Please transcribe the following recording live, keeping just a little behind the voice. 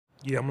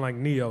Yeah, I'm like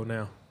Neo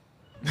now.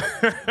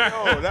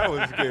 Oh, that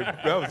was good.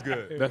 That was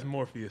good. That's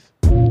Morpheus.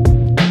 Look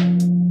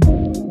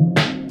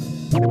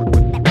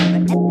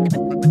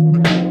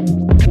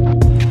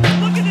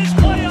at this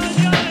play on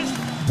Giannis.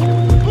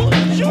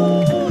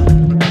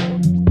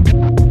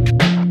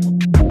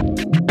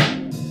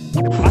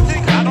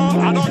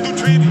 I don't do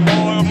trade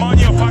or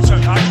money or fashion.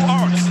 I do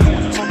arts.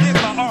 For me, it's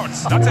about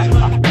arts. That's it.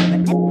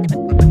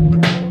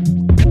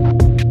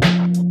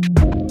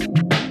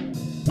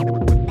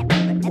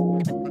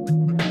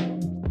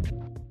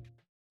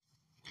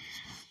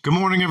 Good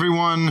morning,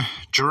 everyone.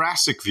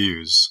 Jurassic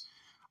Views,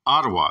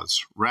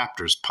 Ottawa's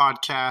Raptors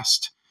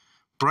podcast.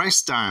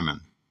 Bryce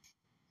Diamond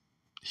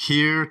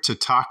here to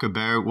talk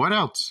about what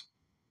else?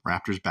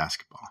 Raptors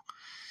basketball.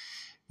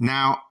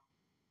 Now,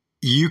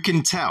 you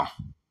can tell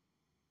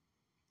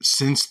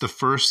since the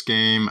first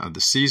game of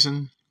the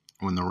season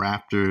when the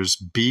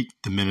Raptors beat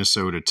the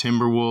Minnesota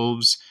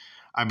Timberwolves,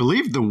 I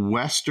believe the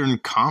Western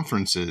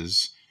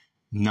Conference's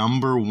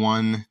number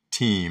one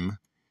team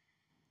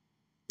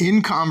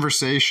in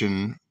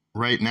conversation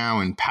right now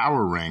in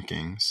power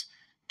rankings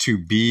to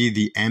be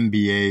the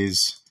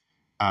NBA's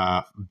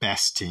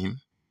best team.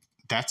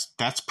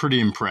 That's pretty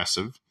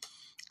impressive.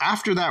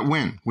 After that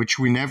win, which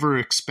we never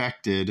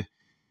expected,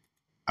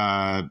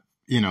 the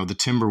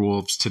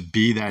Timberwolves to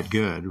be that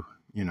good.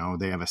 You know,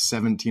 they have a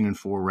 17-4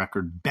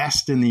 record,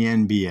 best in the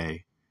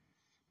NBA.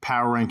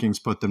 Power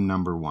rankings put them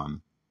number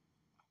one.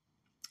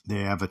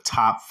 They have a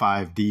top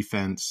 5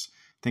 defense,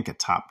 I think a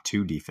top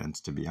 2 defense,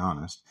 to be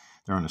honest.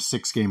 They're on a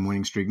 6-game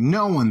winning streak.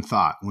 No one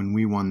thought when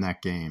we won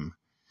that game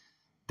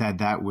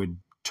that would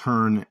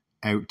turn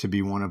out to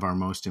be one of our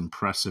most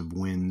impressive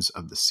wins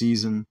of the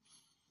season.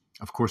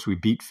 Of course, we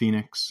beat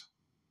Phoenix.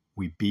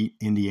 We beat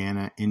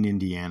Indiana in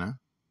Indiana.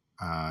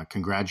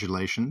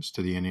 Congratulations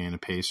to the Indiana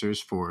Pacers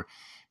for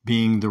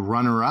being the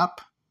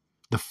runner-up,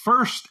 the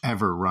first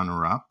ever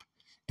runner-up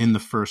in the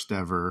first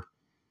ever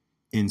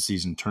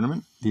in-season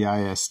tournament, the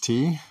IST.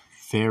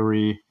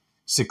 Very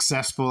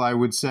successful, I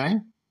would say.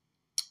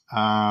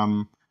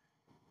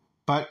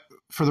 But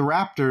for the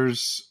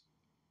Raptors,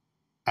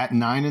 at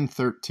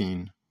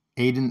 9-13,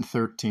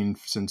 8-13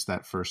 since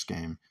that first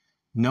game,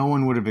 no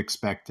one would have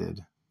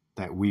expected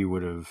that we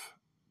would have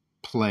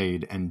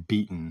played and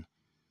beaten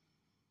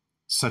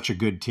such a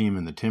good team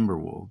in the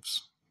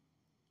Timberwolves.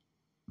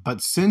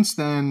 But since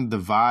then, the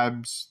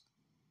vibes,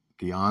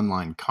 the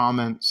online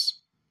comments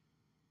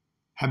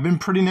have been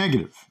pretty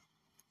negative.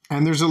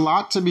 And there's a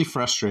lot to be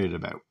frustrated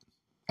about.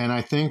 And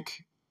I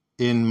think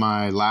in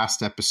my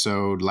last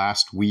episode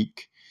last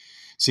week,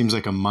 seems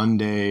like a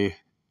Monday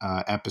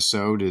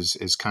episode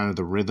is kind of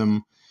the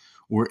rhythm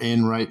we're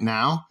in right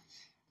now.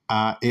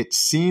 It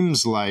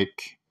seems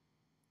like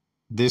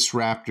this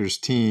Raptors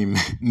team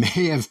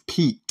may have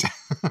peaked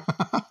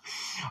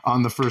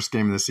on the first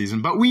game of the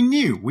season, but we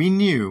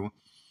knew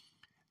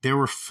there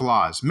were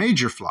flaws,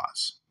 major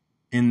flaws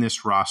in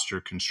this roster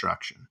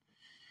construction.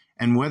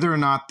 And whether or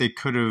not they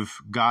could have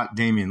got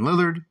Damian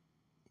Lillard,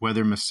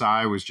 whether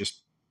Masai was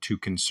just too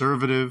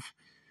conservative,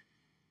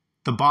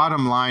 the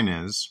bottom line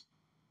is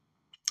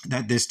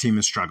that this team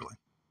is struggling.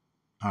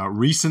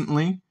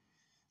 Recently,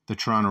 the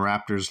Toronto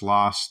Raptors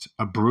lost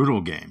a brutal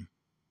game,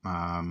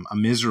 a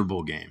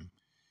miserable game,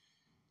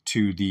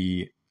 to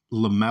the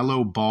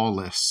LaMelo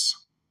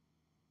Ball-less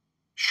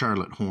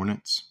Charlotte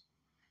Hornets.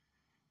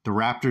 The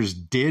Raptors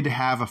did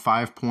have a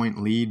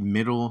 5-point lead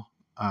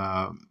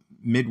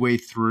midway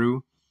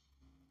through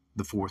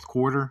the fourth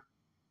quarter.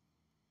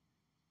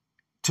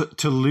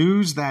 To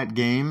lose that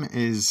game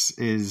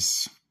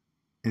is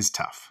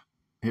tough.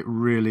 It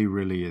really,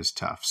 really is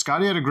tough.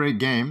 Scottie had a great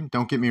game.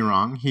 Don't get me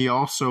wrong. He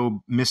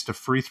also missed a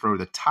free throw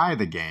to tie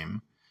the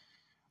game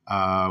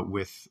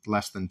with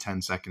less than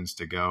 10 seconds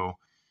to go.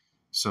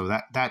 So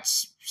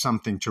that's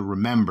something to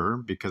remember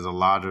because a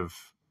lot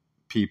of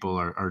people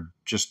are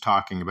just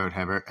talking about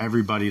how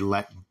everybody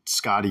let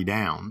Scottie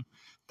down.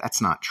 That's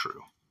not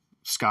true.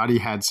 Scottie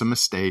had some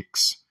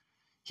mistakes.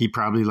 He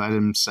probably let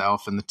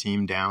himself and the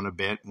team down a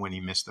bit when he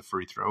missed the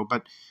free throw,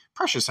 but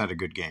Precious had a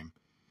good game.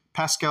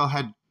 Pascal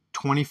had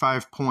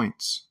 25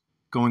 points,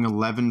 going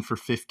 11 for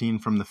 15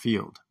 from the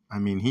field. I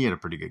mean, he had a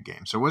pretty good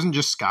game. So it wasn't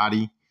just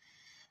Scottie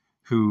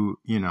who,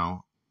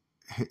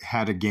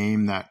 had a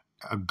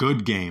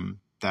good game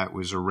that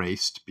was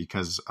erased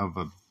because of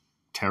a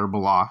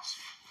terrible loss.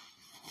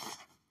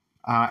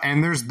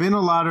 And there's been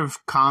a lot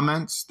of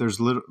comments. There's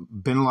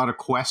been a lot of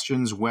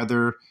questions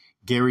whether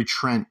Gary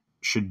Trent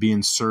should be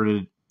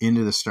inserted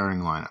into the starting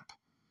lineup.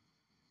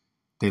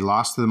 They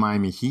lost to the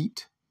Miami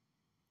Heat.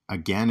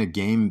 Again, a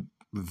game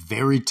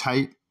very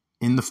tight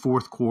in the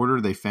fourth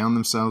quarter. They found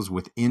themselves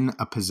within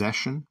a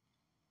possession.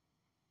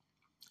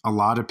 A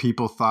lot of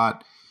people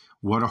thought,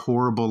 what a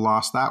horrible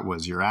loss that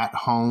was. You're at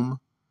home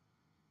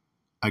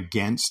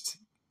against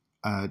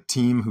a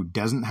team who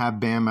doesn't have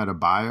Bam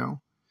Adebayo,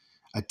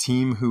 a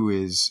team who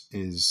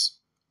is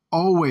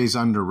always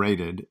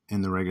underrated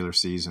in the regular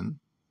season.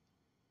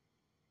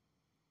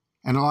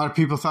 And a lot of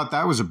people thought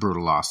that was a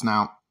brutal loss.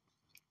 Now,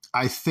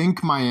 I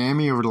think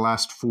Miami over the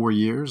last 4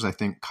 years, I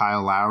think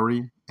Kyle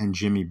Lowry and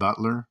Jimmy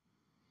Butler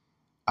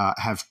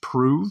have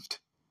proved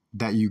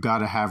that you got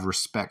to have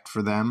respect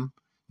for them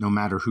no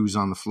matter who's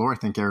on the floor. I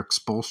think Eric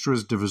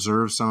Spoelstra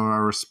deserves some of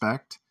our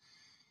respect.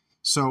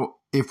 So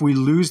if we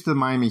lose the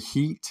Miami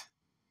Heat,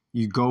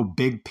 you go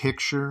big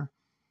picture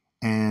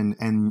and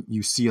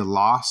you see a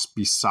loss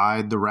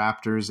beside the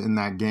Raptors in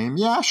that game.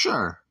 Yeah,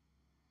 sure.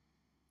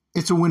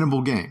 It's a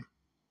winnable game.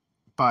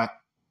 But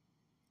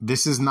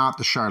this is not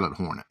the Charlotte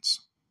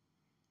Hornets.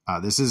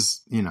 This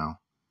is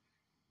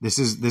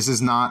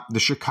not the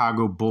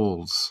Chicago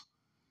Bulls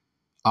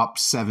up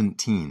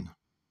 17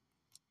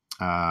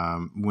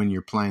 when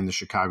you're playing the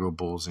Chicago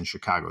Bulls in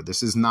Chicago.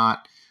 This is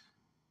not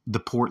the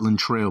Portland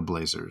Trail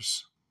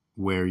Blazers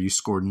where you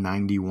scored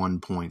 91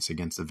 points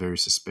against a very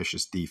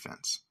suspicious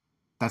defense.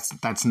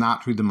 That's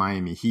not who the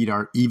Miami Heat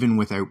are, even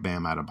without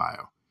Bam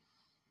Adebayo.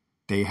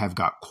 They have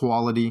got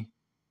quality.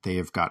 They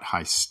have got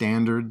high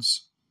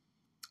standards.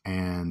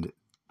 And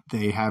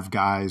they have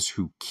guys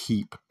who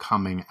keep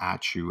coming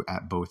at you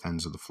at both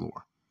ends of the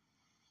floor.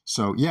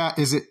 So, yeah,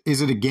 is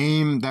it a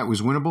game that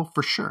was winnable?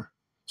 For sure.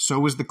 So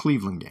was the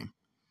Cleveland game.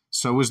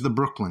 So was the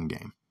Brooklyn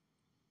game.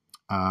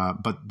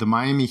 But the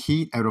Miami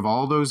Heat, out of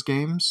all those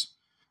games,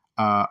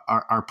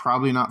 are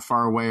probably not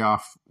far away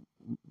off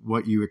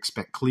what you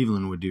expect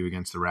Cleveland would do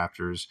against the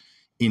Raptors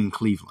in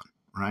Cleveland,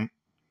 right?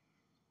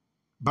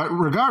 But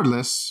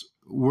regardless,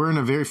 we're in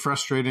a very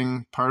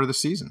frustrating part of the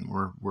season.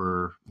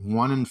 We're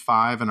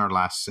 1-5 in our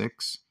last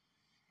 6.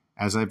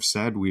 As I've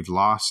said, we've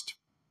lost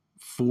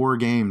 4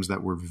 games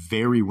that were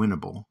very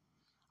winnable.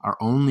 Our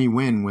only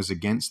win was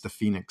against the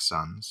Phoenix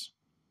Suns.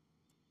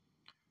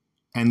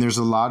 And there's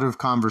a lot of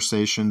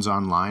conversations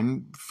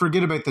online.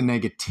 Forget about the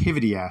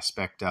negativity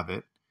aspect of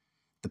it,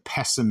 the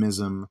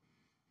pessimism,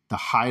 the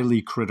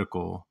highly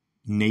critical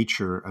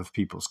nature of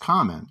people's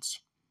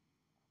comments.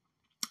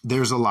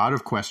 There's a lot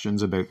of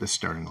questions about the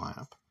starting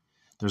lineup.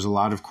 There's a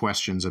lot of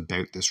questions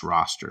about this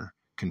roster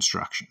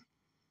construction.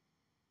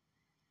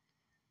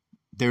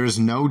 There is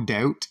no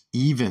doubt,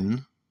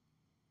 even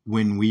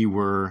when we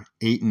were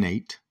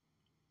 8-8,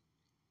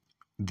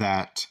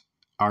 that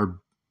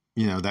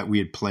that we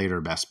had played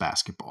our best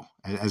basketball.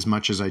 As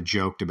much as I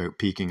joked about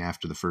peaking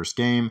after the first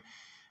game,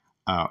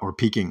 or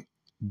peaking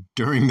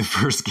during the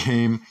first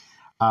game,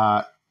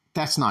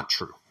 that's not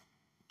true.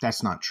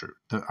 That's not true.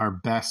 Our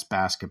best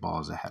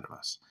basketball is ahead of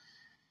us.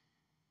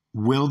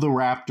 Will the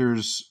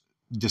Raptors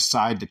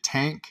decide to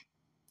tank?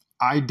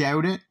 I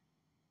doubt it.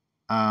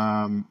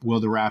 Will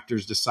the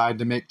Raptors decide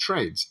to make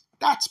trades?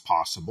 That's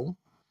possible.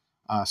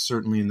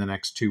 Certainly in the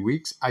next 2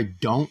 weeks. I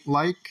don't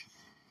like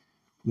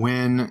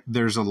when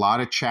there's a lot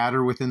of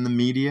chatter within the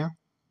media.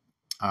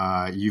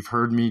 You've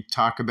heard me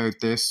talk about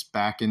this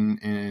back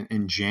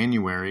in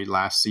January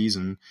last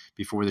season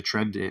before the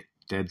trade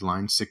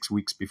deadline, 6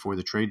 weeks before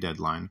the trade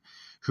deadline.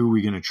 Who are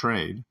we going to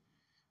trade?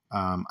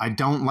 I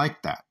don't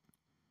like that.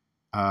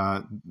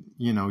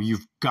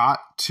 You've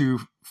got to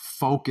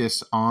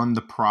focus on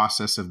the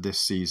process of this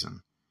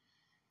season.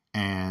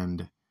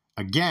 And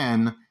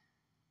again,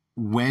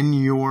 when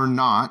you're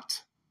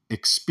not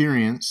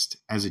experienced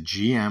as a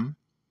GM,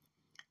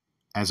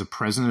 as a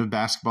president of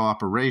basketball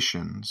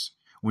operations,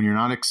 when you're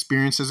not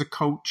experienced as a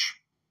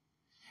coach,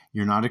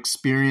 you're not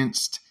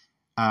experienced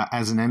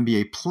as an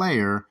NBA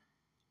player,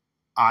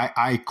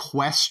 I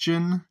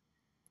question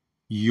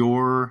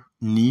your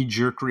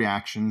knee-jerk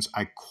reactions.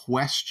 I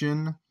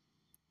question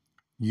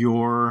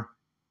your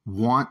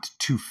want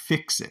to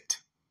fix it.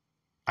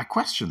 I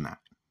question that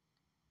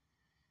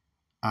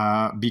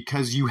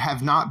because you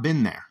have not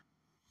been there.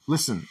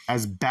 Listen,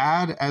 as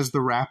bad as the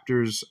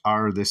Raptors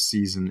are this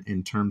season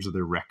in terms of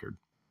their record,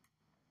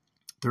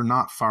 they're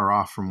not far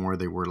off from where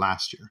they were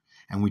last year.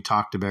 And we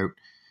talked about,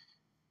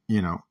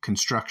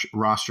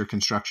 roster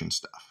construction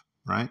stuff,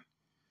 right?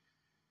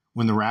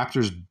 When the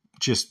Raptors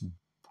just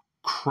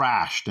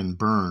crashed and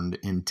burned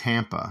in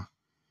Tampa,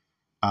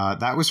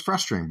 that was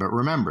frustrating. But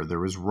remember, there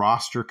was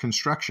roster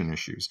construction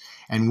issues.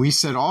 And we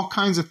said all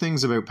kinds of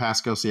things about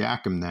Pascal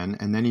Siakam then,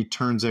 and then he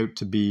turns out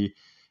to be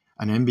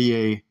an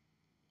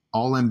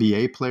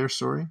all-NBA player,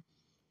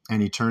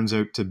 and he turns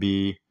out to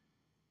be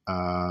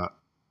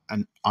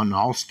an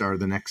all-star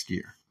the next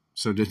year.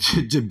 So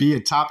to be a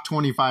top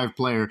 25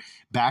 player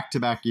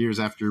back-to-back years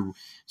after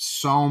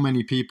so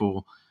many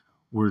people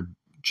were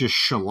just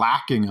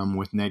shellacking him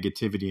with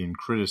negativity and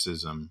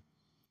criticism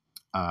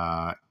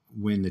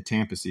when the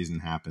Tampa season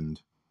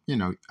happened,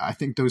 I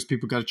think those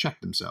people got to check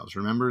themselves.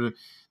 Remember,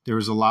 there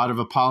was a lot of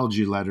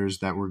apology letters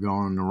that were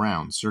going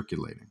around,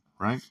 circulating,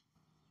 right?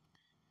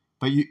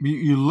 But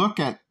you look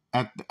at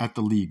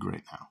the league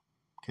right now,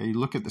 okay? You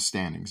look at the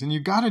standings, and you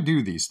got to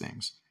do these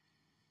things.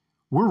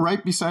 We're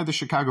right beside the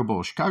Chicago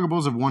Bulls. Chicago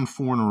Bulls have won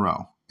 4 in a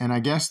row, and I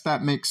guess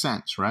that makes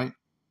sense, right?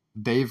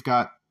 They've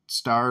got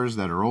stars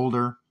that are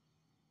older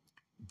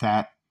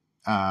that,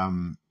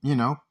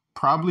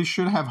 probably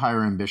should have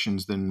higher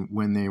ambitions than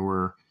when they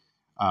were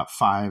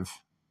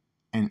 5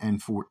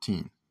 and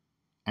 14.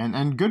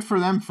 And good for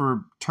them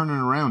for turning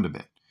around a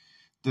bit.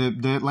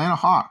 The Atlanta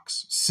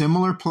Hawks,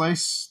 similar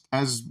place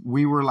as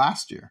we were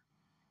last year.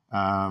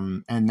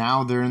 And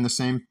now they're in the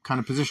same kind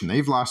of position.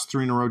 They've lost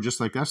 3 in a row just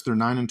like us. They're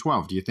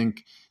 9-12. Do you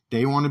think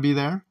they want to be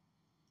there?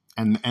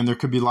 And there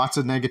could be lots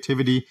of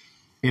negativity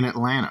in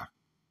Atlanta.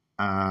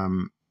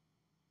 The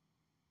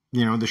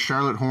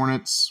Charlotte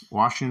Hornets,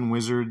 Washington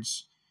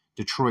Wizards,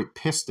 Detroit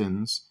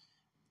Pistons,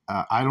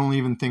 I don't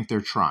even think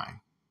they're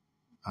trying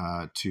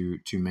to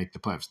make the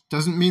playoffs.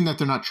 Doesn't mean that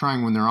they're not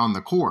trying when they're on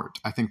the court.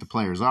 I think the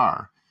players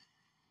are.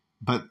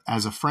 But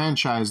as a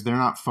franchise, they're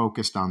not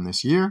focused on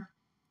this year.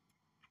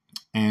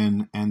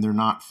 And they're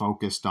not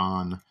focused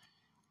on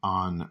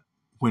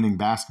winning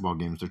basketball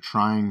games. They're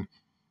trying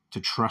to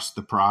trust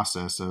the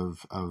process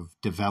of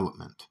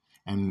development.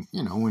 And,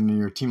 when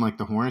you're a team like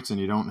the Hornets and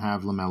you don't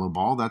have LaMelo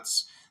Ball,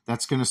 that's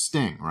going to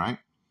sting, right?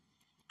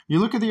 You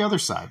look at the other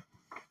side,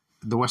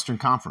 the Western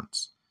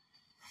Conference.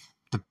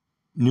 The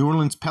New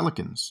Orleans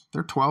Pelicans,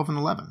 they're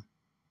 12-11.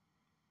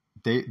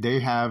 They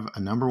have a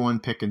number 1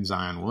 pick in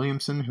Zion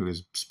Williamson, who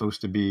is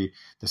supposed to be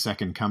the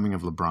second coming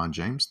of LeBron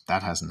James.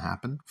 That hasn't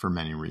happened for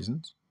many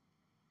reasons.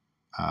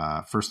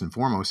 First and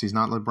foremost, he's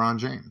not LeBron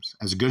James.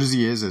 As good as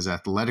he is, as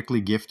athletically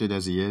gifted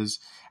as he is,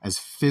 as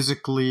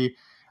physically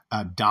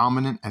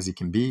dominant as he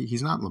can be,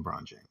 he's not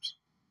LeBron James.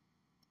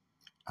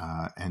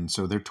 And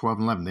so they're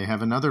 12-11. They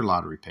have another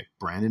lottery pick,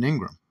 Brandon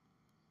Ingram.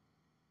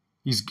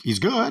 He's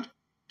good.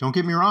 Don't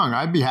get me wrong.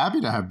 I'd be happy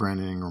to have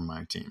Brandon Ingram on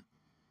my team.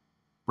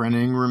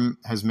 Brandon Ingram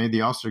has made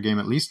the All-Star game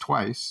at least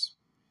twice,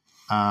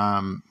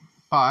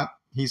 but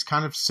he's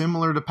kind of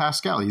similar to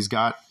Pascal. He's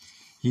got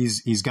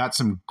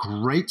some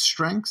great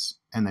strengths,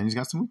 and then he's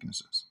got some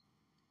weaknesses.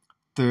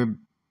 The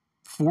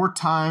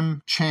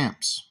 4-time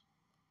champs,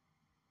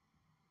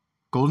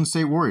 Golden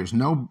State Warriors,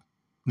 no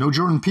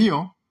Jordan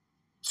Poole.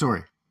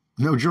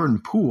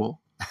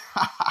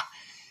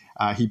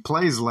 He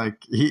plays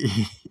like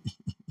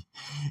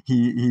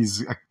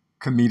he's a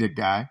comedic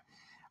guy.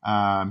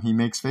 He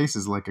makes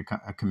faces like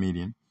a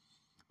comedian,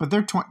 but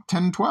they're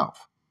 10-12.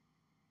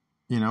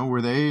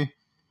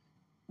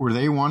 Were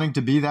they wanting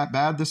to be that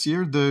bad this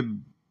year? The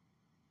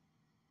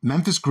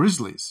Memphis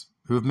Grizzlies,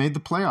 who have made the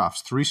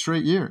playoffs 3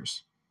 straight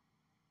years,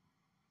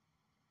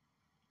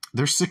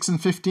 they're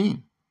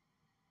 6-15.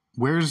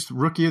 Where's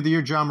Rookie of the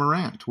Year Ja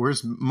Morant?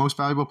 Where's Most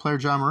Valuable Player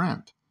Ja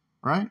Morant?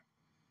 Right?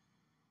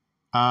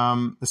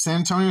 The San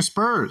Antonio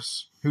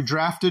Spurs, who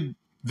drafted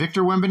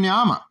Victor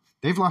Wembanyama,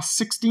 they've lost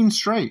 16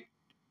 straight.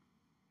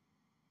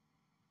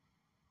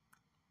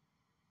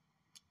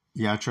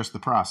 You got to trust the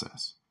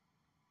process.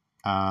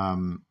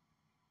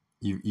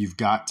 You've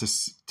got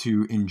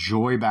to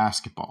enjoy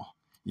basketball.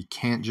 You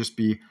can't just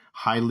be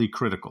highly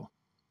critical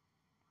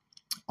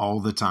all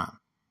the time.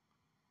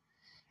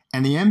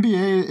 And the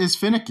NBA is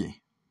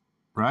finicky,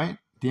 right?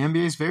 The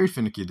NBA is very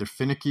finicky. They're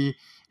finicky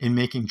in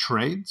making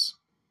trades.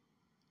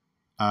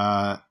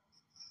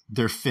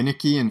 They're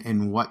finicky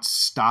in what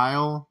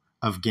style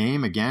of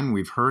game. Again,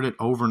 we've heard it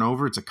over and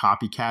over. It's a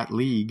copycat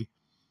league.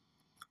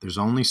 There's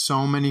only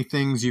so many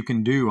things you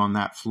can do on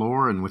that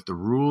floor and with the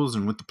rules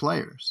and with the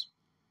players.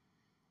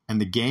 And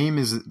the game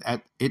is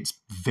at its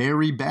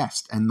very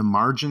best. And the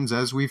margins,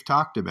 as we've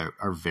talked about,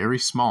 are very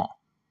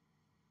small.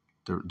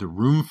 The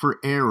room for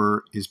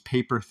error is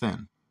paper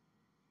thin.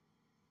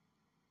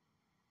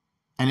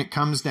 And it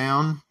comes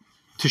down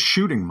to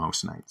shooting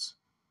most nights.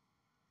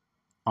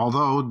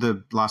 Although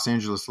the Los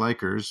Angeles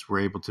Lakers were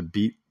able to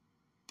beat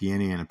the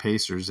Indiana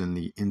Pacers in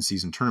the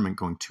in-season tournament,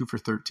 going 2 for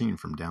 13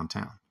 from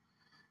downtown.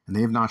 And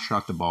they have not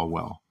shot the ball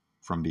well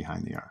from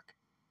behind the arc.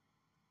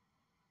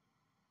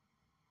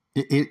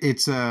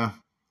 It's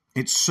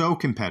so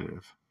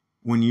competitive.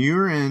 When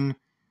you're in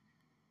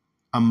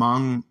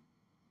among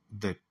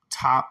the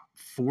top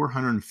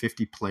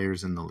 450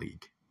 players in the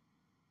league,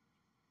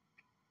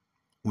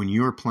 when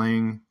you're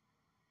playing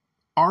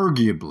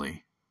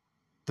arguably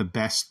the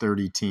best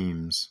 30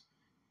 teams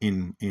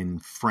in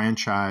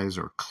franchise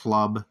or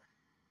club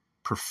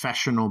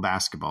professional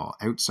basketball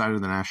outside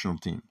of the national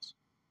teams,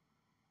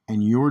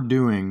 and you're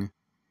doing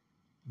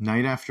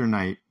night after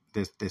night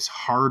this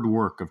hard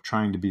work of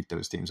trying to beat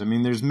those teams. I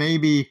mean, there's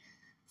maybe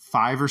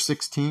 5 or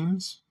 6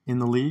 teams in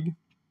the league,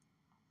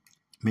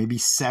 maybe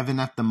 7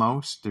 at the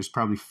most. There's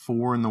probably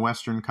 4 in the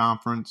Western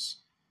Conference,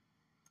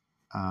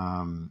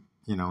 and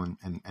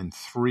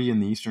 3 in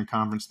the Eastern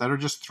Conference that are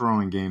just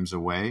throwing games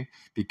away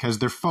because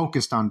they're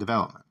focused on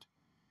development.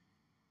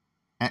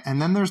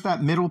 And then there's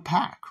that middle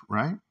pack,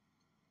 right?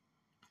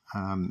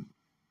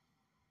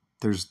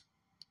 There's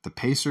the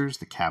Pacers,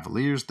 the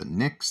Cavaliers, the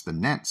Knicks, the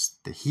Nets,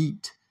 the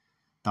Heat,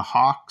 the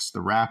Hawks,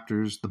 the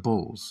Raptors, the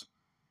Bulls.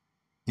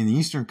 In the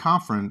Eastern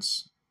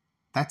Conference,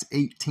 that's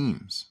 8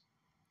 teams.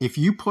 If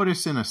you put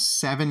us in a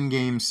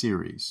 7-game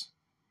series,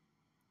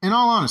 in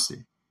all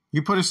honesty,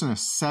 you put us in a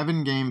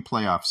 7-game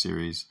playoff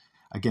series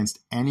against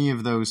any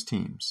of those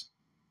teams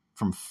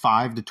from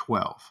 5 to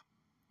 12,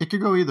 it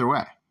could go either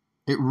way.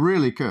 It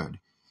really could.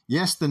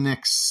 Yes, the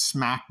Knicks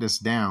smacked us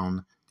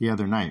down the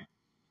other night,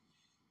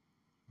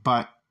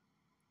 but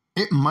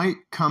it might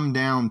come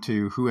down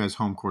to who has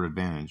home court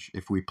advantage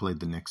if we played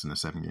the Knicks in a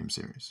 7-game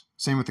series.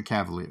 Same with the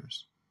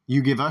Cavaliers.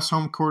 You give us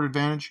home court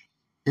advantage,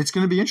 it's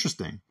going to be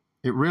interesting.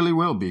 It really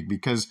will be,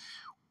 because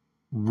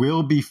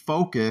will be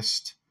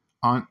focused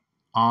on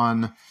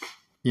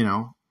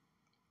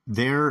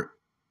their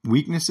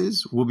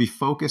weaknesses. Will be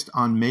focused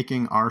on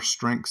making our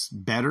strengths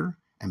better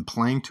and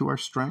playing to our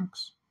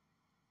strengths.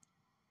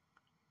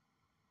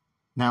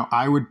 Now,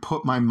 I would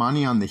put my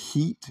money on the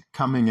Heat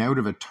coming out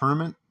of a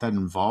tournament that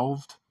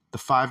involved the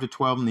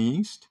 5-12 in the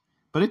East,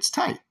 but it's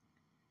tight.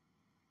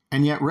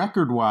 And yet,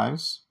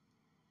 record-wise,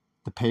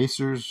 the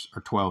Pacers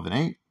are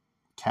 12-8,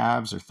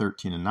 Cavs are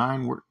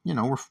 13-9.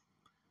 We're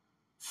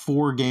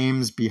 4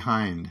 games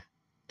behind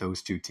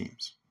those two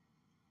teams.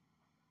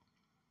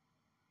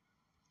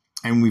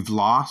 And we've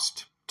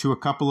lost to a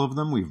couple of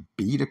them. We've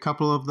beat a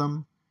couple of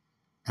them.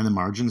 And the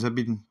margins have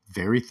been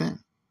very thin.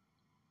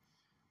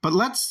 But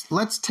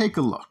let's take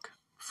a look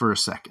for a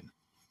second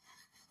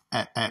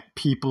at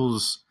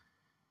people's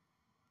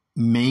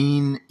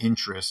main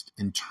interest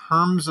in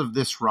terms of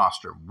this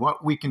roster,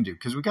 what we can do.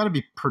 Because we got to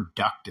be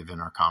productive in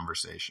our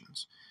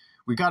conversations.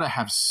 We got to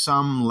have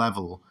some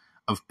level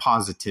of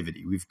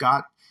positivity. We've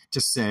got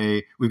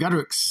to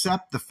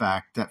accept the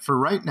fact that for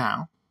right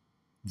now,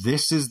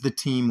 this is the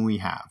team we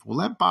have. We'll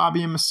let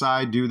Bobby and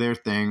Masai do their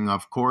thing.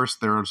 Of course,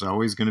 there's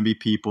always going to be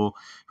people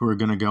who are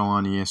going to go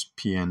on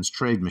ESPN's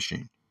trade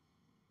machine,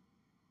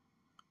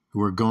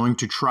 who are going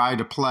to try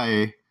to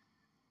play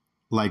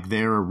like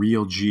they're a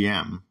real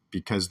GM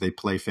because they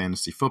play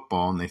fantasy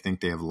football and they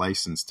think they have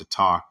license to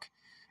talk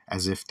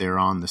as if they're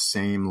on the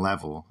same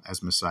level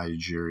as Masai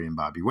Ujiri and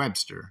Bobby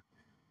Webster.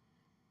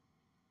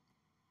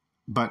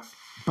 But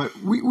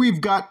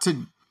we've got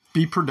to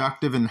be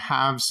productive and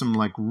have some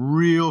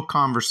real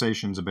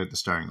conversations about the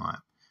starting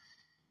lineup.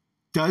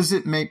 Does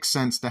it make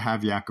sense to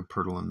have Jakob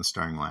Poeltl in the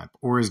starting lineup,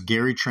 or is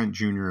Gary Trent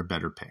Jr. a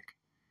better pick?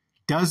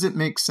 Does it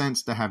make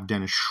sense to have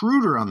Dennis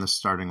Schroeder on the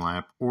starting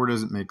lineup, or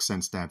does it make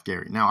sense to have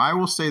Gary? Now, I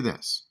will say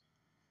this.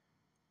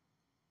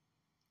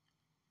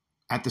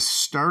 At the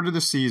start of the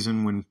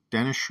season, when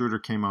Dennis Schroeder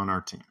came on our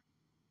team,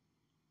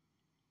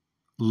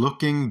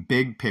 looking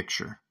big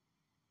picture,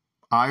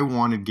 I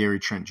wanted Gary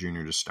Trent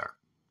Jr. to start.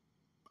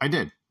 I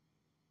did.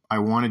 I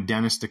wanted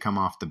Dennis to come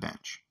off the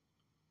bench.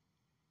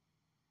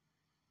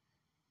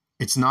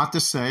 It's not to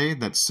say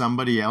that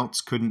somebody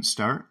else couldn't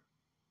start,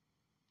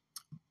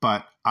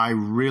 but I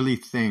really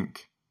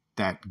think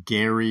that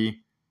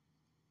Gary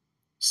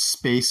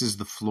spaces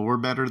the floor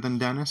better than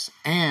Dennis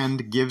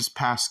and gives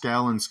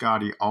Pascal and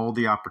Scotty all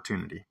the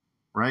opportunity,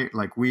 right?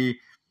 We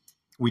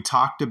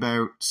talked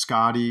about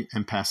Scotty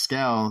and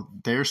Pascal,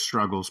 their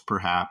struggles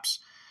perhaps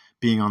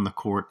being on the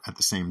court at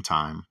the same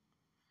time.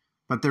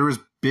 But there was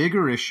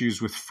bigger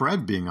issues with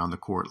Fred being on the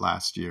court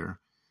last year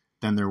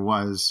than there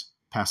was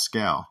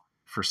Pascal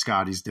for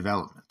Scotty's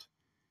development.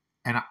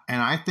 And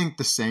I think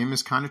the same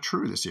is kind of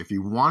true this year. If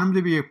you want him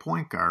to be a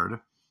point guard,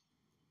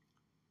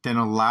 then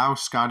allow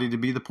Scotty to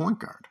be the point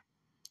guard.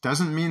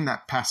 Doesn't mean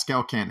that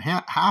Pascal can't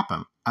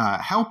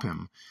help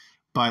him,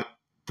 but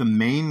the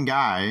main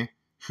guy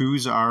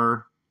who's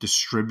our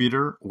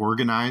distributor,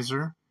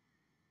 organizer,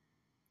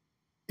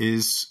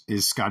 is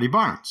Scotty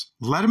Barnes.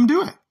 Let him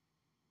do it.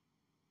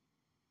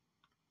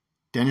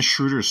 Dennis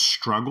Schroeder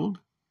struggled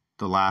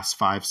the last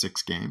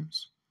 5-6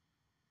 games.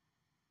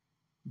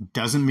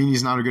 Doesn't mean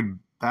he's not a good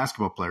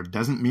basketball player.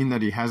 Doesn't mean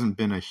that he hasn't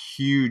been a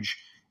huge,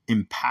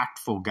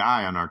 impactful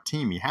guy on our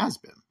team. He has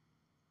been.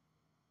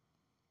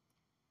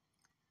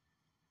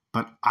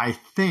 But I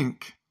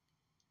think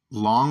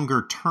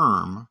longer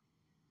term,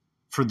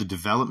 for the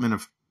development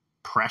of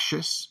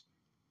Precious,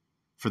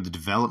 for the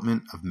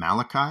development of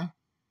Malachi,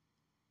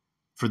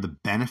 for the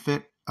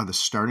benefit of the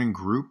starting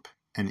group,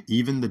 and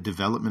even the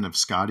development of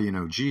Scotty and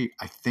OG,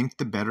 I think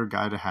the better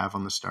guy to have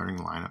on the starting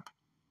lineup,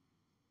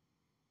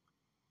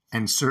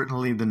 and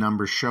certainly the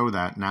numbers show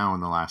that now in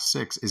the last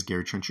 6, is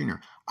Gary Trent Jr.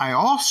 I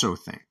also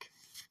think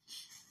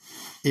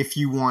if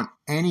you want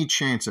any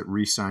chance at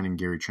re-signing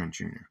Gary Trent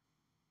Jr.,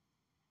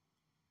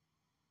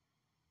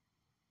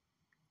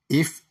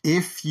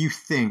 if you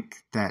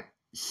think that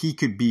he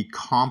could be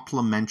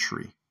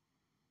complementary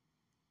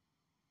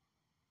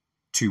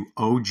to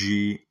OG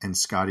and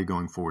Scotty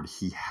going forward,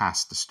 he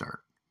has to start.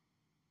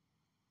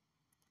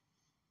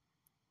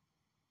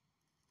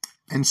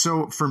 And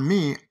so for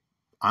me,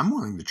 I'm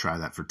willing to try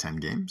that for 10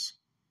 games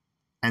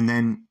and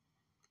then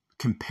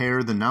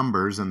compare the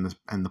numbers and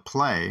the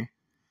play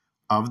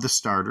of the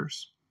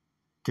starters,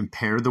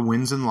 compare the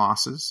wins and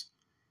losses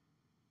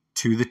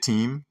to the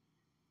team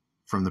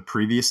from the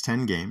previous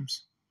 10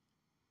 games.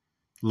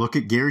 Look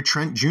at Gary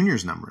Trent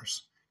Jr.'s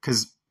numbers,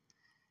 because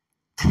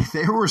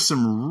there were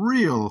some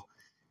real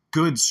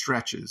good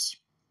stretches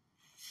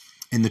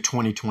in the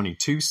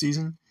 2022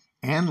 season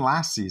and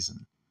last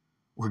season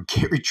where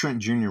Gary Trent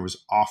Jr.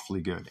 was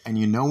awfully good. And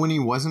you know when he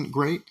wasn't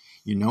great?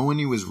 You know when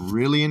he was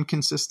really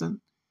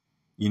inconsistent?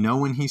 You know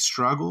when he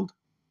struggled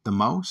the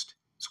most?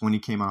 It's when he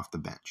came off the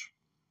bench.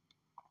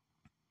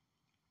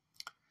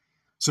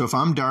 So if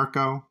I'm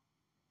Darko,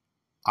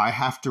 I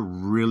have to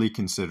really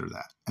consider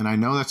that. And I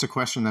know that's a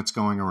question that's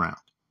going around.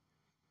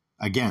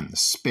 Again, the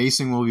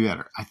spacing will be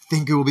better. I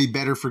think it will be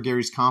better for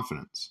Gary's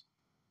confidence.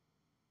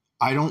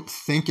 I don't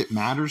think it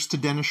matters to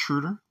Dennis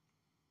Schroeder.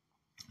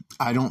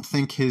 I don't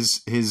think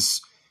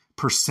his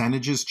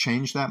percentages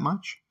change that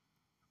much.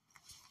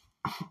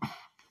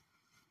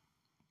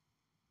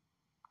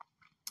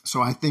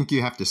 So I think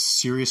you have to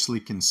seriously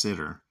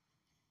consider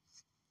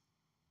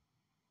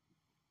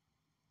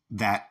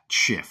that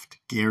shift,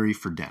 Gary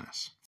for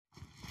Dennis.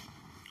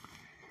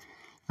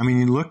 I mean,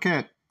 you look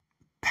at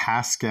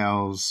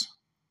Pascal's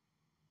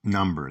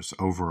numbers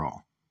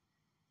overall.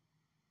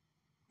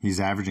 He's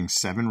averaging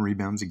 7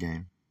 rebounds a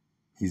game.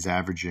 He's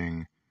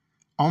averaging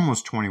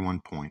almost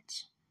 21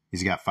 points.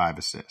 He's got 5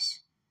 assists.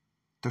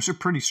 Those are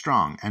pretty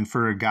strong. And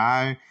for a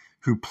guy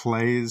who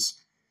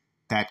plays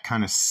that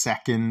kind of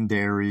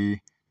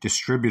secondary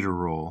distributor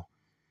role,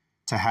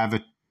 to have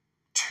a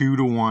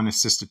 2-to-1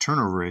 assist to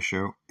turnover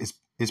ratio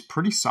is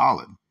pretty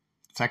solid.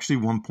 It's actually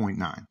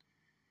 1.9.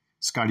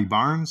 Scotty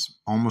Barnes,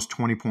 almost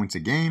 20 points a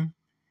game.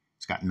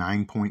 He's got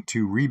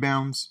 9.2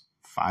 rebounds,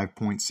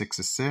 5.6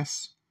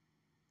 assists.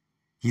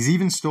 He's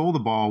even stole the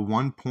ball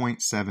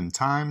 1.7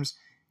 times.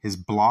 His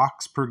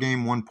blocks per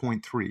game,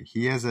 1.3.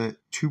 He has a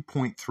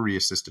 2.3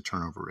 assist to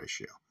turnover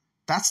ratio.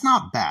 That's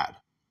not bad.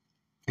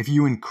 If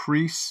you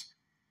increase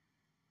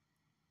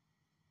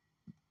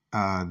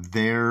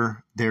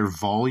their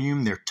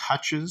volume, their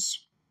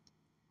touches,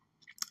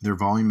 their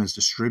volume as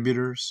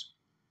distributors,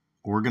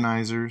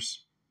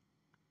 organizers,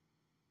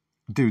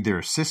 do their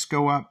assists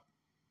go up?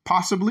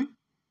 Possibly.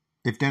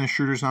 If Dennis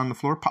Schroeder's on the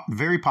floor,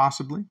 very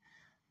possibly.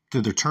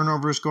 Do their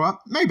turnovers go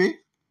up? Maybe.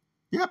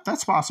 Yep,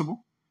 that's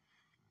possible.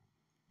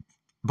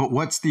 But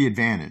what's the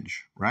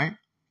advantage, right?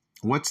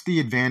 What's the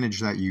advantage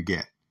that you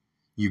get?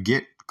 You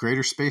get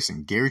greater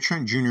spacing. Gary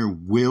Trent Jr.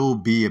 will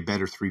be a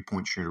better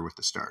three-point shooter with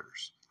the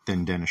starters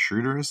than Dennis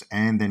Schroeder is,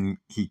 and than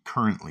he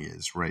currently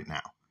is right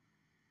now.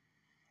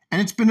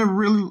 And it's been a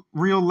real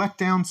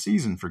letdown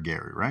season for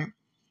Gary, right?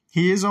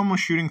 He is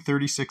almost shooting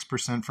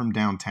 36% from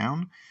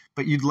downtown,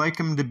 but you'd like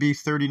him to be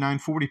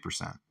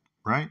 39-40%,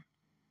 right?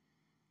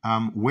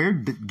 Where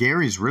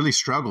Gary's really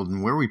struggled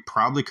and where we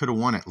probably could have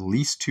won at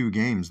least 2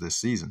 games this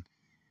season,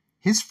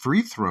 his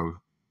free throw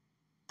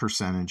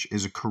percentage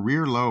is a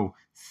career low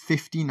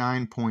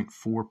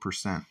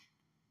 59.4%.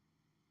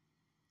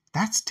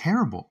 That's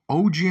terrible.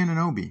 OG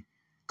Anunoby,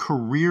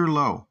 career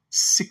low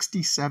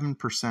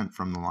 67%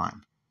 from the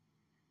line.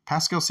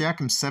 Pascal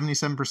Siakam,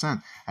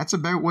 77%. That's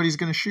about what he's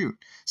going to shoot.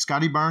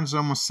 Scotty Barnes is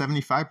almost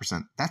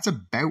 75%. That's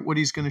about what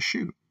he's going to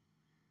shoot.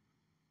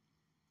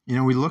 You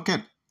know, we look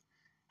at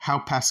how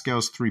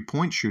Pascal's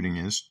three-point shooting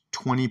is,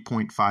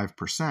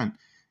 20.5%.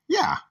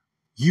 Yeah,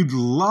 you'd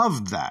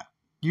love that.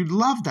 You'd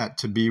love that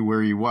to be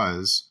where he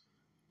was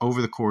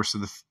over the course of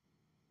the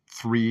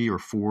 3 or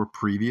 4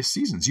 previous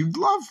seasons. You'd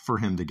love for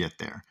him to get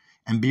there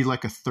and be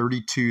like a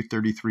 32,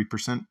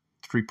 33%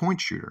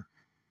 three-point shooter.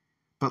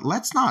 But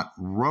let's not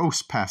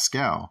roast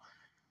Pascal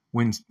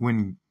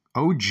when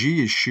OG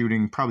is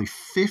shooting probably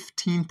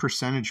 15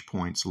 percentage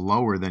points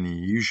lower than he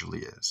usually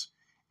is.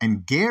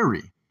 And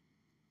Gary's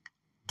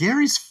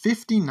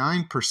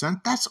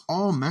 59%, that's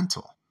all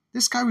mental.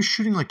 This guy was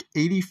shooting like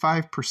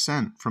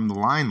 85% from the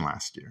line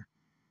last year.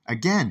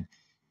 Again,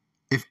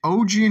 if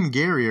OG and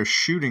Gary are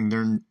shooting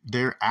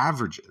their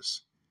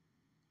averages,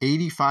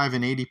 85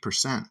 and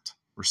 80%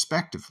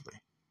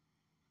 respectively,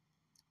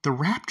 the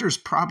Raptors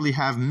probably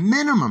have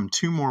minimum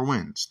 2 more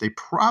wins. They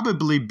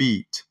probably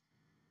beat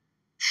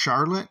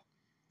Charlotte,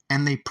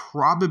 and they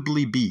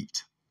probably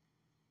beat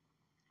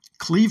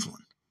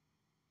Cleveland.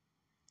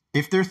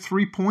 If they're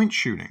three-point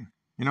shooting,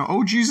 you know,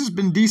 OG's has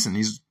been decent.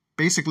 He's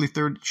basically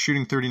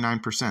shooting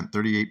 39%,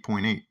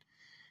 38.8.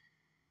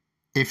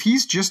 If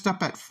he's just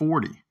up at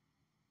 40,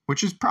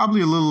 which is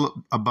probably a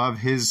little above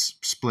his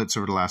splits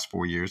over the last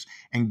 4 years,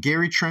 and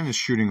Gary Trent is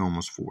shooting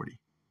almost 40.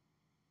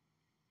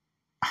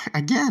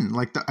 Again,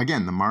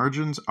 the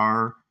margins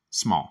are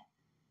small.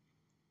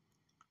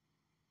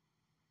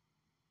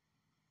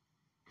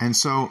 And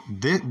so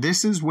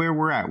this is where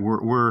we're at.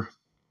 We're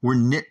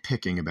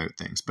nitpicking about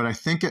things, but I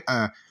think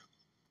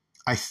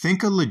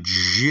a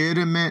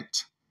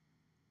legitimate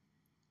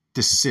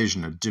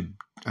decision,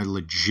 a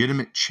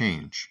legitimate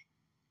change,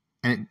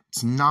 and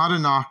it's not a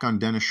knock on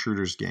Dennis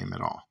Schroeder's game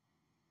at all.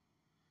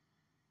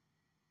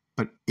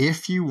 But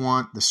if you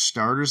want the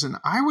starters, and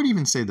I would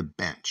even say the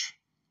bench,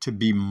 to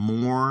be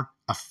more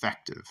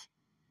effective,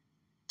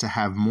 to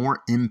have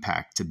more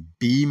impact, to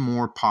be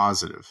more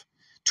positive,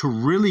 to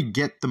really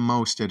get the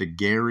most out of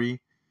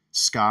Gary,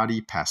 Scotty,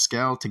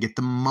 Pascal, to get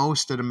the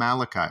most out of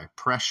Malachi,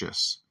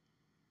 Precious,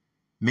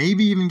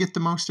 maybe even get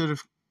the most out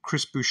of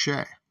Chris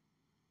Boucher,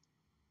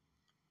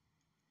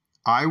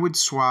 I would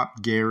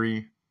swap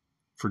Gary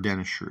for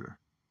Dennis Schroeder.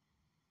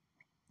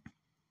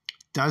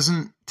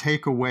 Doesn't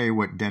take away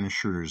what Dennis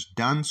Schroeder's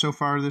done so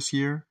far this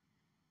year.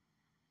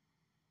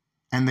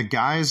 And the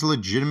guy is a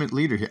legitimate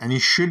leader here, and he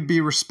should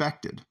be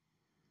respected.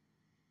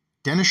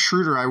 Dennis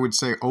Schroeder, I would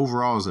say,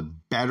 overall is a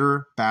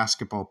better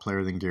basketball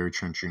player than Gary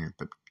Trent Jr.,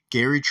 but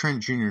Gary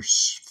Trent Jr.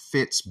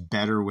 fits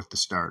better with the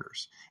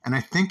starters. And I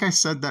think I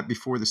said that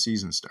before the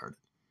season started.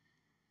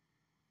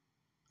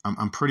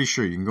 I'm pretty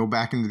sure. You can go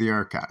back into the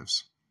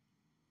archives.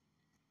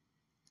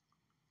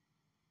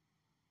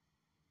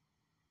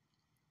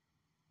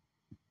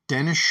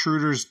 Dennis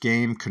Schroeder's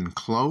game can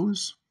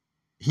close.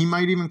 He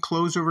might even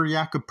close over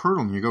Jakob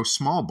Poeltl and you go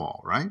small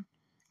ball, right?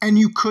 And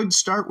you could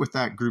start with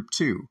that group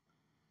too.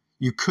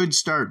 You could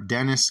start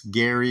Dennis,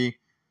 Gary,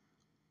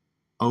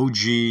 OG,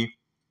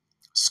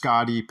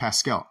 Scotty,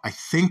 Pascal. I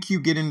think you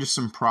get into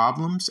some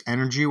problems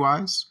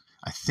energy-wise.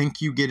 I think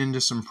you get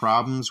into some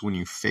problems when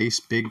you face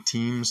big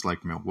teams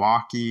like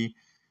Milwaukee,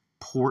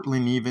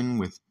 Portland even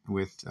with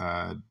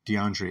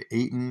DeAndre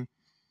Ayton.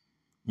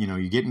 You know,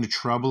 you get into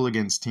trouble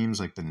against teams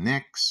like the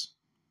Knicks.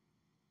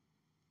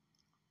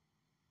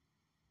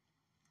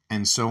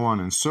 And so on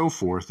and so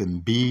forth,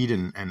 and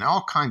Embiid and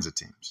all kinds of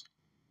teams.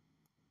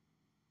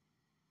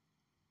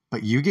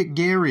 But you get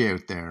Gary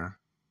out there,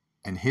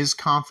 and his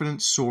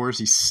confidence soars.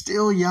 He's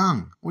still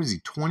young. What is he,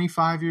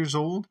 25 years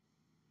old?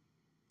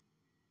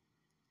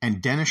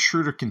 And Dennis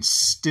Schroeder can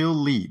still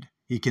lead.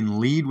 He can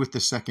lead with the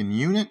second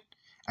unit.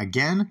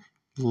 Again,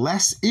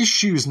 less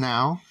issues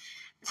now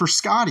for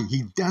Scotty.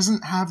 He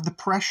doesn't have the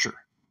pressure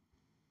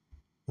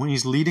when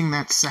he's leading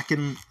that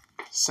second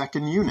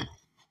unit.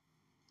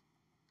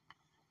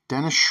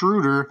 Dennis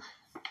Schroeder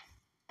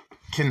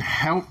can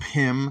help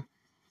him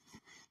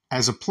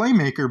as a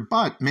playmaker,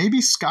 but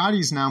maybe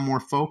Scotty's now more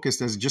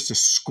focused as just a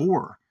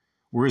scorer,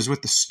 whereas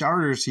with the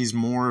starters, he's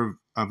more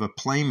of a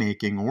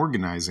playmaking,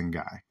 organizing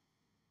guy.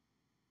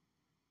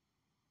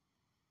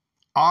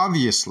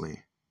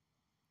 Obviously,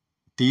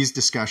 these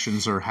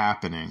discussions are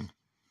happening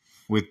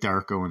with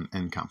Darko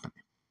and company.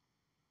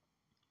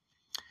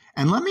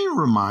 And let me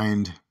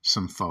remind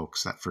some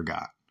folks that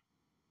forgot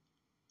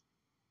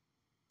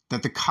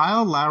that the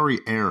Kyle Lowry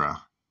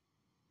era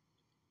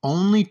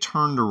only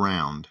turned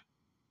around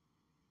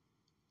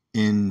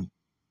in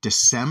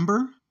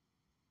December,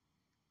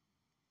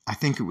 I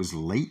think it was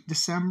late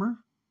December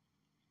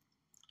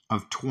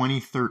of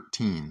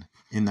 2013,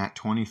 in that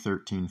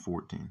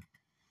 2013-14.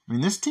 I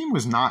mean, this team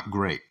was not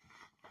great.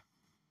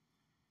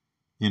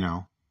 You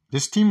know,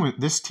 this team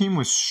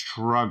was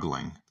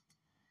struggling.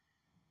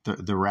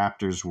 The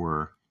Raptors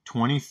were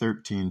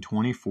 2013,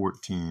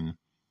 2014.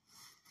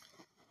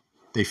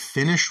 They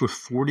finished with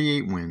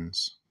 48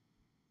 wins.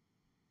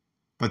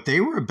 But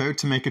they were about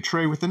to make a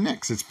trade with the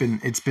Knicks. It's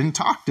been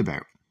talked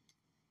about.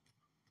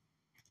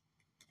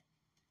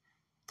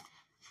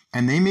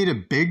 And they made a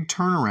big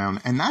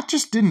turnaround, and that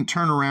just didn't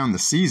turn around the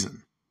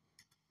season.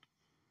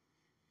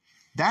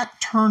 That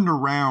turned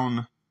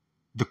around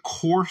the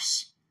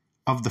course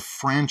of the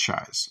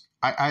franchise.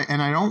 I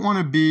don't want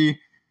to be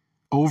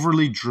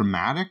overly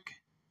dramatic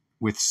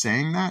with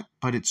saying that,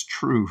 but it's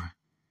true.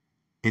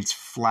 It's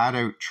flat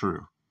out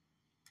true.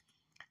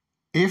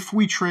 If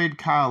we trade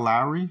Kyle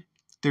Lowry,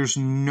 there's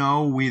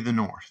no We the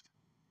North.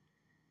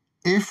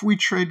 If we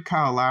trade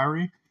Kyle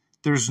Lowry,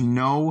 there's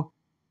no,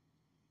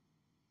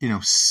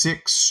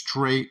 6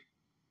 straight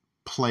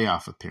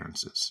playoff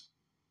appearances.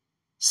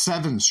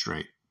 7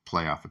 straight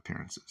playoff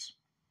appearances.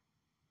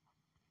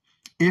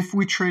 If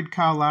we trade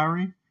Kyle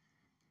Lowry,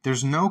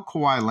 there's no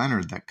Kawhi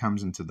Leonard that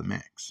comes into the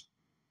mix.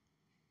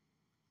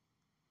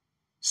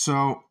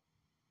 So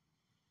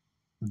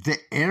the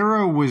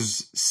era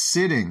was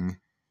sitting,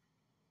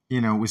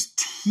 was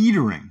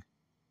teetering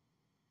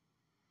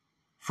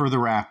for the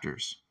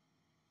Raptors.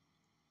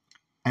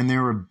 And they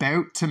were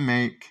about to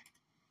make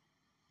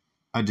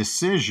a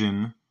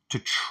decision to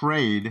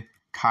trade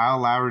Kyle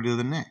Lowry to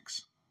the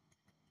Knicks.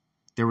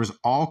 There was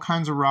all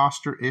kinds of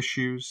roster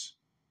issues.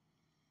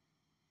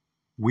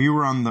 We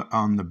were on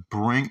the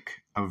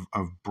brink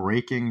of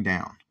breaking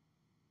down.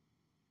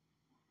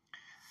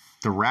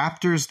 The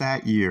Raptors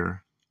that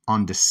year,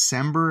 on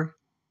December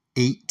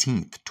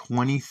 18th,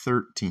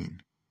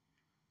 2013,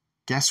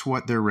 guess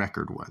what their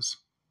record was?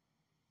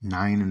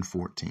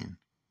 9-14.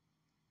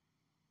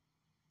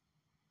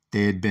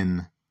 They had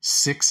been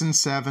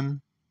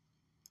 6-7.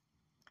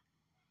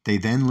 They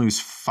then lose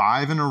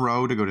 5 in a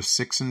row to go to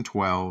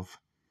 6-12.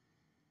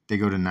 They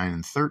go to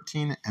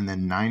 9-13 and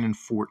then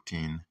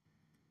 9-14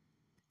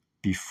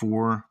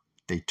 before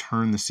they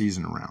turn the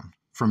season around.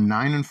 From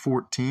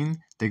 9-14,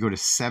 they go to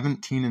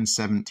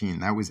 17-17.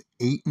 That was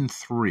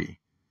 8-3.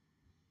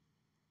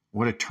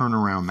 What a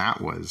turnaround that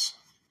was.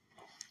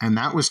 And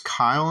that was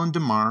Kyle and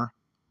DeMar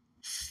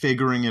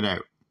figuring it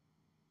out.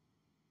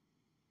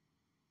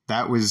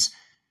 That was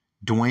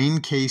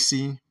Dwayne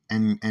Casey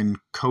and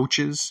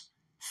coaches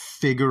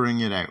figuring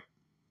it out.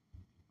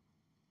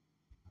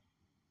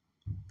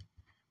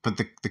 But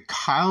the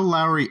Kyle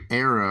Lowry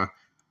era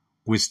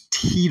was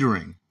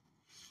teetering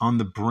on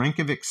the brink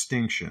of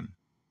extinction.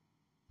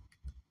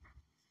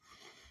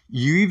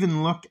 You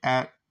even look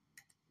at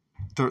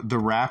the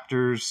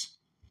Raptors'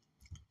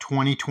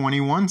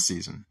 2021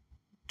 season,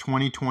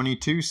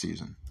 2022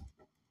 season.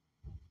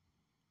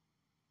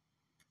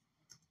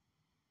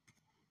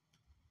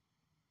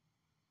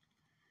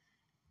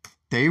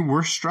 They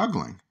were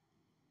struggling,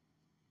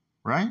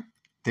 right?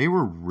 They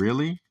were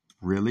really,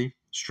 really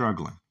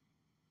struggling.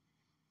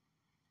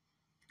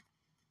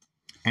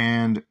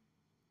 And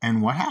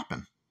what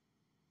happened?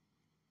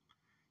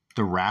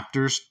 The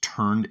Raptors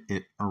turned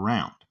it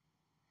around.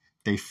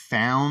 They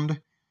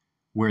found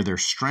where their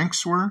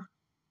strengths were.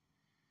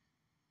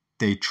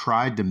 They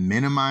tried to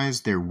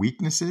minimize their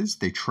weaknesses.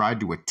 They tried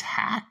to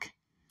attack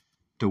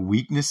the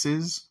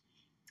weaknesses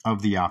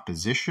of the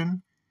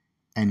opposition.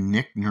 And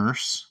Nick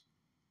Nurse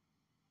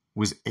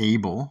was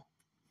able,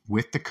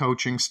 with the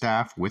coaching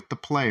staff, with the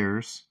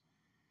players,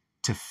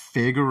 to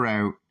figure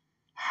out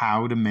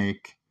how to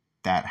make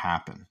that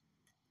happen.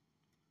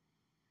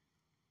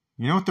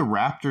 You know what the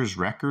Raptors'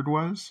 record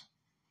was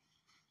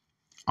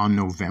on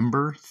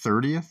November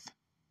 30th,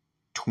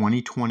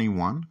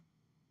 2021?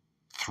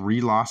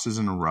 3 losses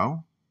in a row.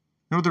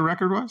 You know what the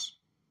record was?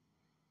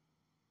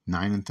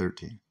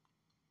 9-13.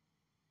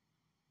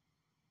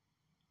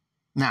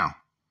 Now,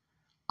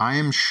 I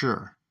am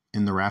sure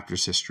in the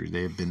Raptors' history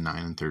they have been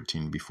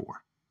 9-13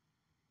 before.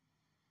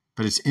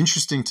 But it's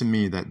interesting to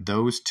me that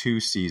those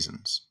 2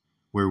 seasons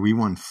where we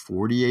won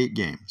 48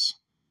 games,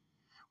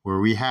 where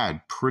we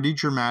had pretty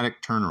dramatic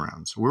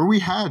turnarounds, where we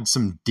had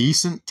some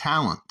decent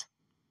talent,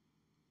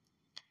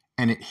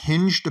 and it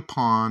hinged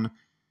upon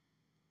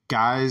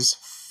guys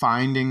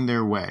finding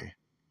their way,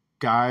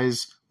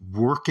 guys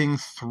working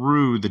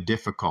through the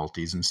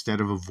difficulties instead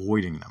of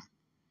avoiding them.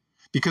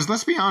 Because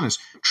let's be honest,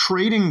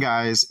 trading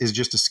guys is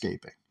just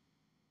escaping.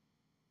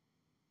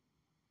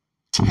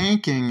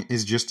 Tanking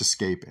is just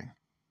escaping.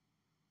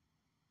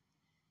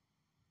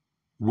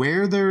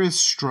 Where there is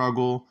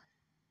struggle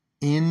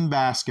in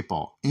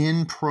basketball,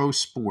 in pro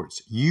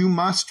sports, you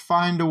must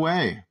find a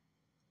way.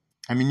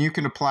 I mean, you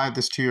can apply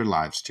this to your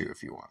lives too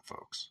if you want,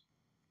 folks.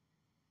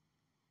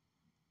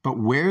 But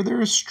where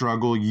there is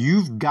struggle,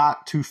 you've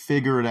got to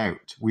figure it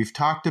out. We've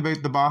talked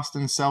about the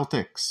Boston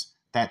Celtics.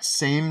 That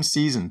same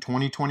season,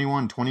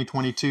 2021,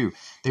 2022,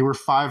 they were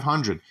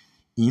 500.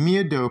 Ime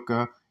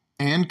Udoka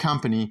and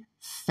company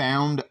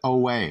found a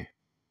way.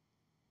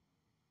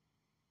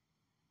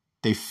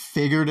 They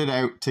figured it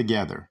out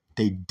together.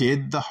 They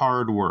did the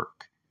hard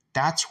work.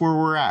 That's where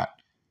we're at.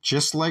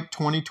 Just like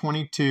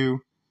 2022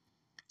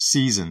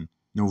 season,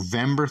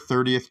 November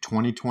 30th,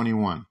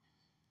 2021.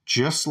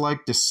 Just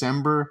like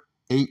December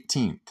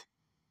 18th,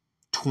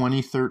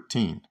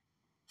 2013.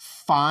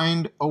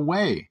 Find a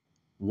way.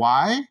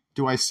 Why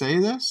do I say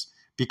this?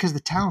 Because the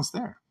talent's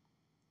there.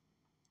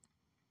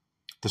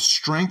 The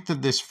strength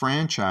of this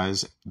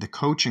franchise, the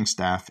coaching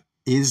staff,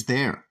 is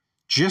there.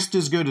 Just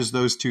as good as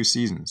those 2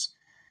 seasons.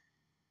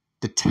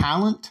 The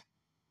talent,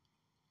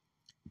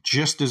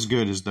 just as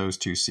good as those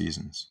 2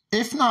 seasons.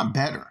 If not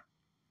better.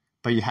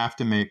 But you have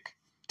to make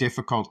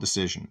difficult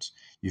decisions.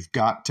 You've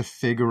got to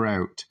figure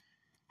out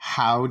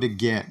how to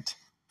get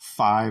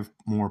 5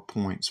 more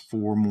points,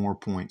 4 more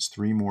points,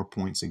 3 more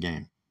points a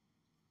game.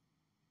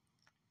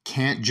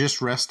 Can't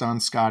just rest on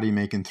Scottie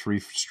making 3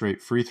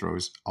 straight free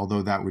throws,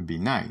 although that would be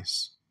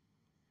nice.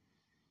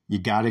 You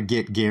got to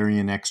get Gary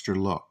an extra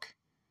look.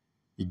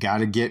 You got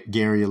to get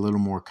Gary a little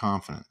more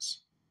confidence.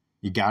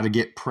 You got to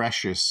get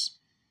Precious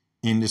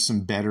into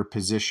some better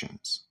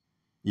positions.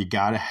 You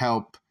got to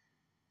help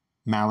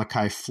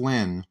Malachi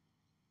Flynn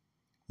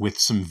with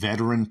some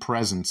veteran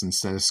presence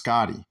instead of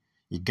Scottie.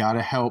 You got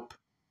to help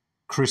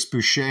Chris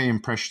Boucher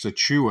and Precious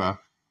Achiuwa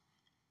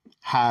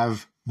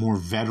have more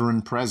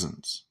veteran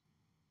presence.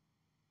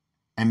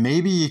 And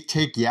maybe you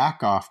take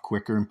Yak off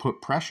quicker and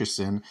put Precious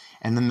in,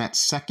 and then that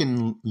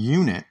second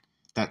unit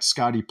that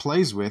Scottie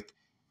plays with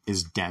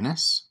is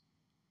Dennis,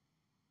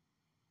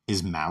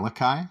 is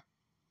Malachi,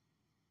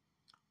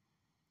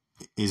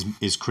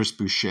 is Chris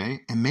Boucher,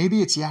 and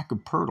maybe it's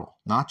Jakob Poeltl,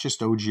 not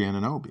just OG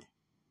Anunoby.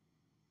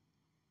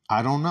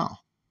 I don't know.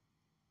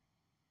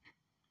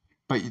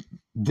 But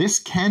this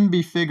can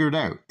be figured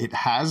out. It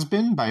has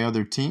been by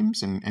other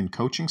teams and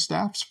coaching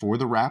staffs for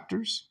the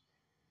Raptors.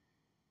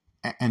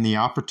 And the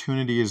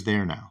opportunity is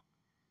there now.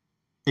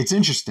 It's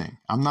interesting.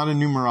 I'm not a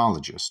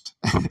numerologist.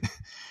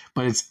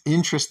 But it's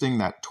interesting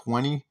that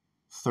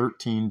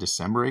 2013,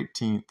 December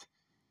 18th,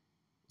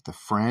 the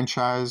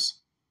franchise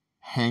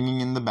hanging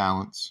in the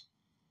balance.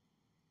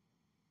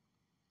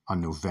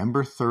 On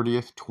November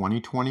 30th,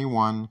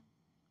 2021,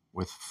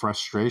 with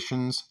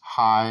frustrations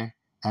high,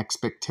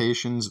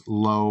 expectations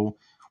low,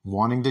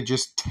 wanting to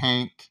just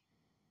tank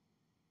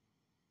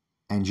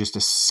and just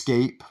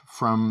escape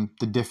from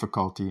the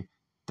difficulty,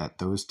 that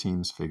those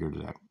teams figured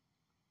it out.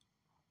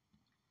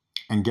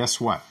 And guess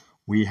what?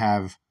 We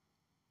have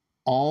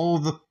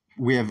the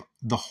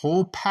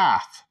whole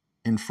path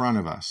in front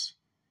of us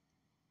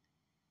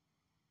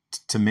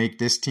to make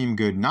this team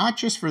good, not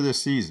just for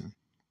this season.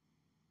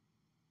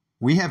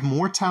 We have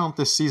more talent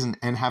this season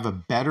and have a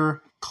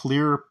better,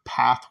 clearer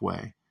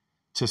pathway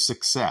to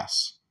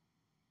success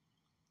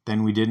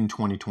than we did in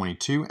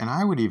 2022, and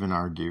I would even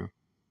argue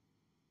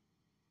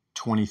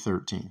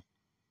 2013.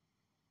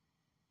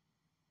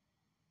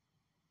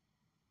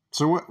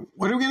 So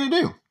what are we going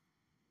to do?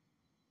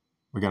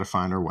 We got to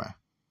find our way.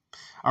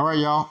 All right,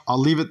 y'all. I'll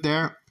leave it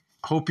there.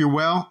 Hope you're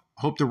well.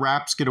 Hope the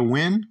Raps get a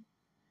win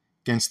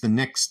against the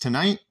Knicks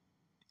tonight,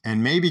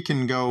 and maybe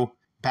can go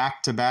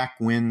back-to-back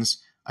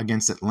wins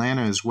against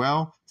Atlanta as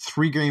well.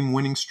 3-game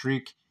winning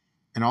streak,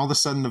 and all of a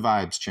sudden the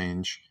vibes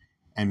change.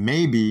 And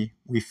maybe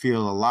we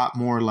feel a lot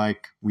more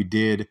like we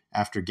did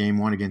after Game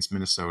 1 against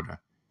Minnesota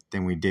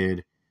than we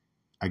did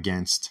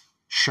against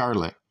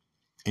Charlotte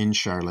in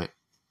Charlotte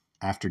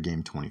after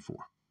game 24.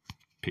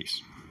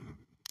 Peace.